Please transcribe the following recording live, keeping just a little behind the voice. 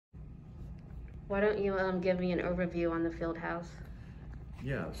Why don't you give me an overview on the field house?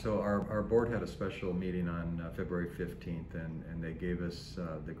 Yeah, so our board had a special meeting on February 15th, and they gave us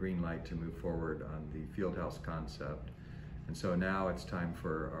the green light to move forward on the field house concept. And so now it's time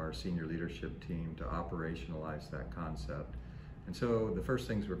for our senior leadership team to operationalize that concept. And so the first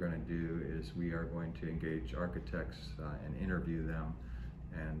things we're going to do is we are going to engage architects and interview them,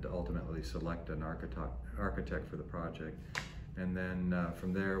 and ultimately select an architect for the project. And then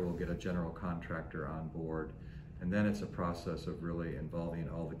from there we'll get a general contractor on board. And then it's a process of really involving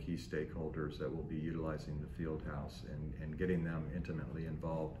all the key stakeholders that will be utilizing the field house, and getting them intimately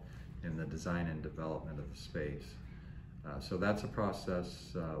involved in the design and development of the space. So that's a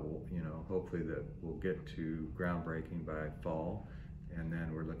process, hopefully that we'll get to groundbreaking by fall, and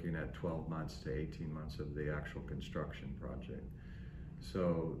then we're looking at 12 months to 18 months of the actual construction project.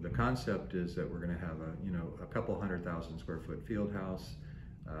 So the concept is that we're going to have a couple 100,000 square foot field house.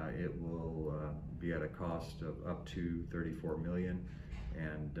 It will be at a cost of up to $34 million,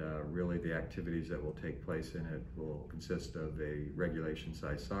 and really the activities that will take place in it will consist of a regulation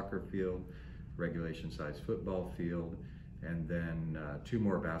size soccer field, regulation size football field, and then 2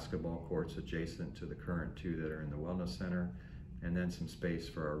 more basketball courts adjacent to the current 2 that are in the wellness center, and then some space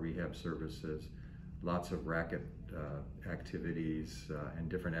for our rehab services, lots of racket activities and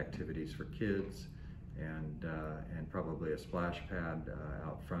different activities for kids, and probably a splash pad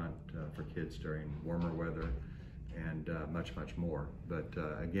out front for kids during warmer weather, and much more. But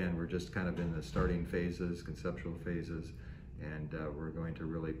again, we're just kind of in the starting phases, conceptual phases, and we're going to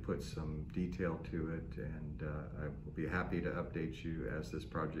really put some detail to it, and I will be happy to update you as this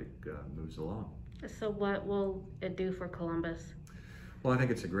project moves along. So what will it do for Columbus? Well, I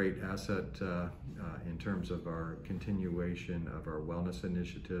think it's a great asset in terms of our continuation of our wellness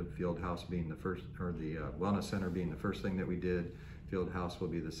initiative. Field house being the first, or the wellness center being the first thing that we did. Field house will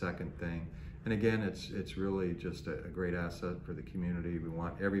be the second thing. And again, it's really just a great asset for the community. We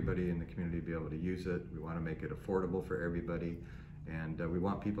want everybody in the community to be able to use it. We want to make it affordable for everybody, and we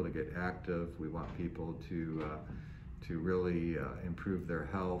want people to get active. We want people to really improve their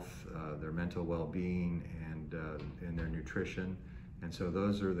health, their mental well-being, and their nutrition. And so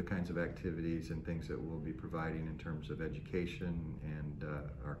those are the kinds of activities and things that we'll be providing in terms of education, and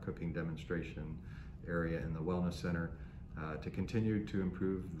our cooking demonstration area in the wellness center to continue to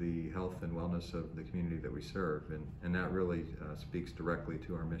improve the health and wellness of the community that we serve. And that really speaks directly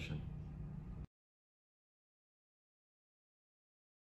to our mission.